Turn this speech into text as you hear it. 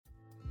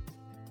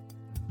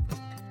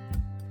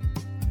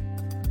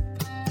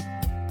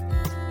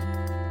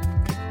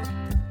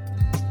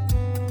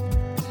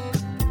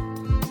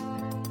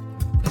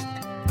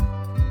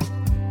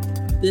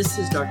This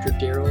is Dr.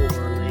 Daryl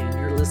Worley, and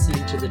you're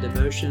listening to the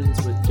Devotions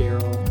with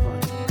Daryl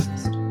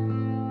podcast.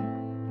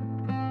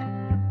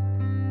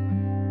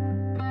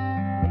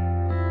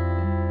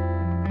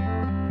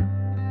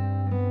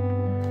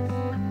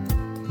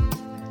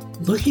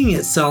 Looking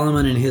at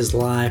Solomon and his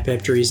life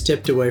after he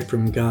stepped away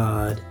from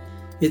God,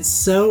 it's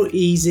so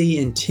easy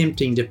and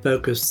tempting to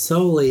focus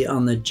solely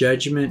on the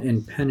judgment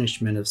and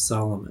punishment of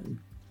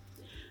Solomon.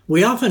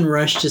 We often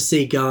rush to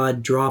see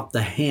God drop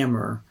the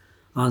hammer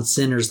on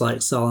sinners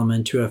like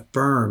Solomon to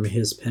affirm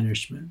his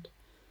punishment.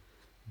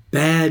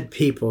 Bad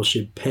people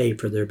should pay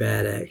for their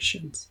bad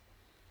actions.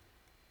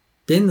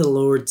 Then the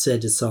Lord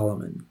said to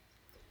Solomon,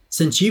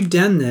 "Since you've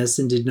done this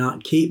and did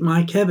not keep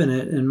my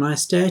covenant and my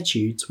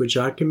statutes which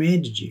I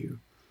commanded you,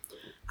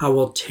 I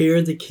will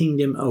tear the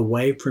kingdom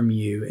away from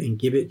you and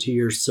give it to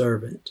your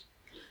servant.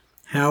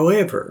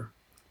 However,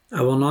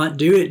 I will not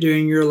do it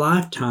during your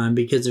lifetime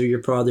because of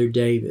your father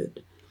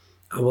David.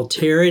 I will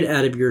tear it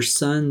out of your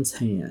son's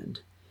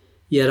hand.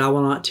 Yet I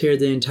will not tear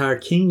the entire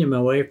kingdom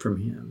away from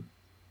him.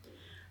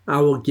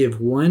 I will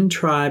give one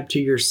tribe to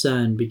your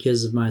son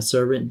because of my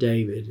servant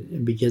David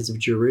and because of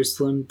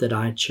Jerusalem that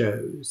I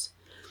chose."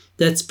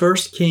 That's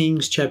 1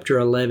 Kings chapter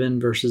 11,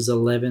 verses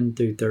 11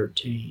 through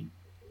 13.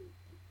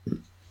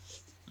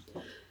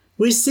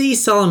 We see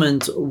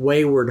Solomon's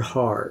wayward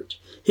heart,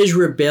 his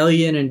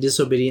rebellion and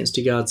disobedience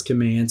to God's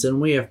commands, and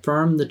we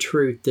affirm the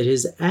truth that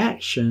his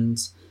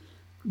actions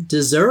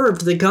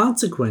deserved the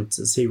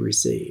consequences he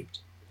received.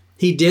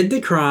 He did the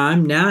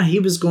crime, now he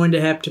was going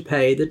to have to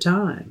pay the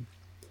time.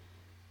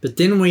 But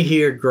then we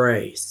hear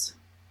grace.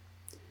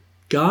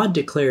 God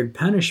declared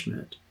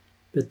punishment,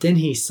 but then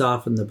he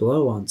softened the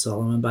blow on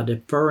Solomon by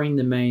deferring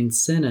the main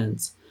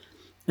sentence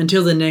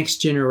until the next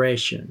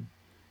generation.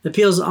 It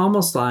feels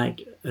almost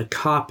like a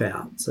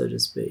cop-out, so to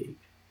speak.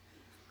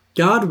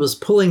 God was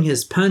pulling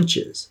his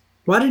punches.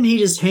 Why didn't he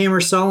just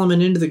hammer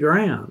Solomon into the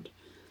ground?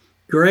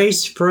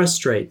 Grace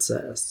frustrates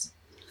us.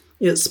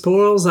 It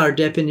spoils our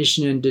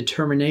definition and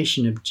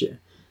determination of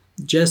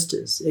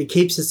justice. It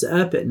keeps us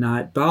up at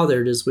night,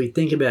 bothered as we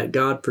think about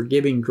God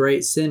forgiving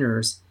great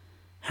sinners.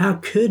 How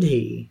could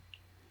he?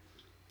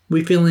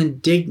 We feel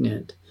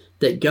indignant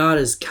that God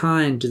is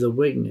kind to the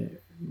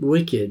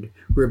wicked,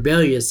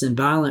 rebellious, and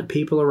violent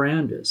people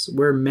around us.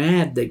 We're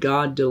mad that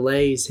God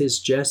delays his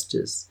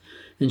justice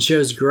and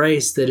shows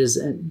grace that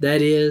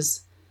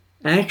is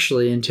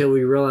actually until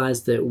we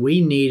realize that we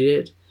need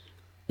it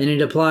and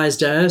it applies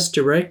to us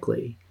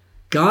directly.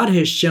 God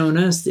has shown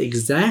us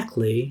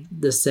exactly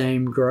the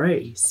same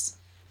grace.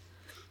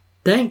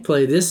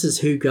 Thankfully, this is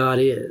who God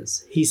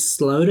is. He's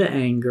slow to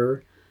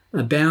anger,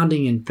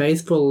 abounding in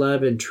faithful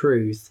love and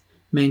truth,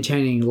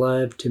 maintaining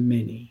love to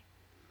many,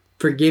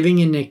 forgiving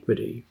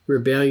iniquity,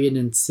 rebellion,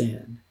 and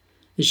sin.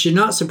 It should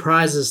not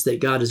surprise us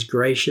that God is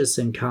gracious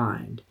and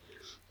kind,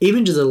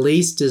 even to the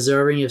least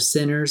deserving of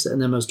sinners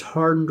and the most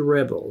hardened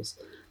rebels.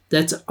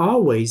 That's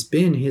always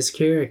been his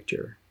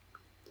character.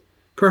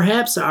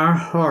 Perhaps our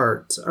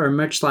hearts are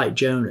much like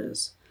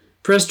Jonah's,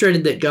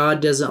 frustrated that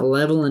God doesn't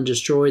level and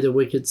destroy the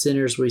wicked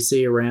sinners we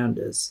see around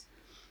us.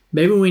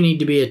 Maybe we need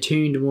to be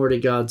attuned more to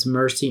God's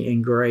mercy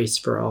and grace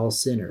for all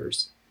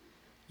sinners.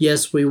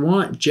 Yes, we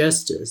want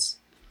justice,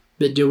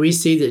 but do we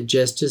see that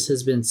justice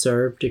has been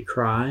served to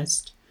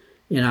Christ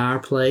in our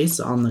place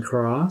on the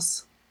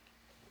cross?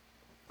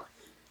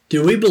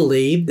 Do we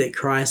believe that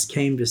Christ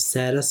came to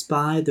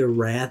satisfy the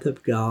wrath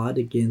of God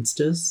against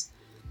us,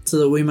 so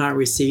that we might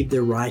receive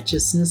the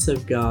righteousness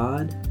of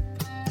God?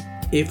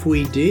 If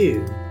we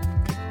do,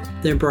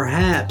 then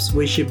perhaps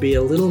we should be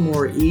a little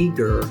more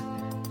eager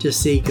to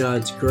see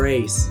God's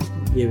grace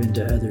given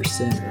to other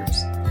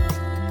sinners.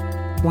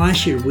 Why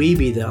should we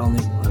be the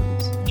only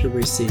ones to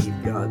receive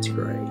God's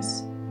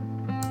grace?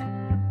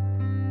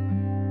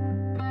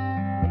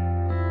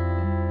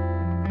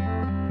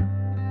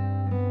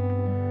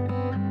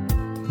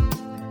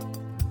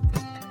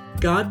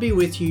 God be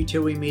with you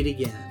till we meet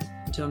again.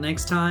 Until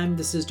next time,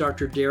 this is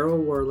Dr. Daryl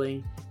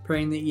Worley,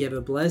 praying that you have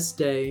a blessed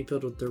day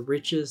filled with the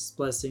richest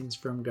blessings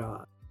from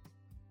God.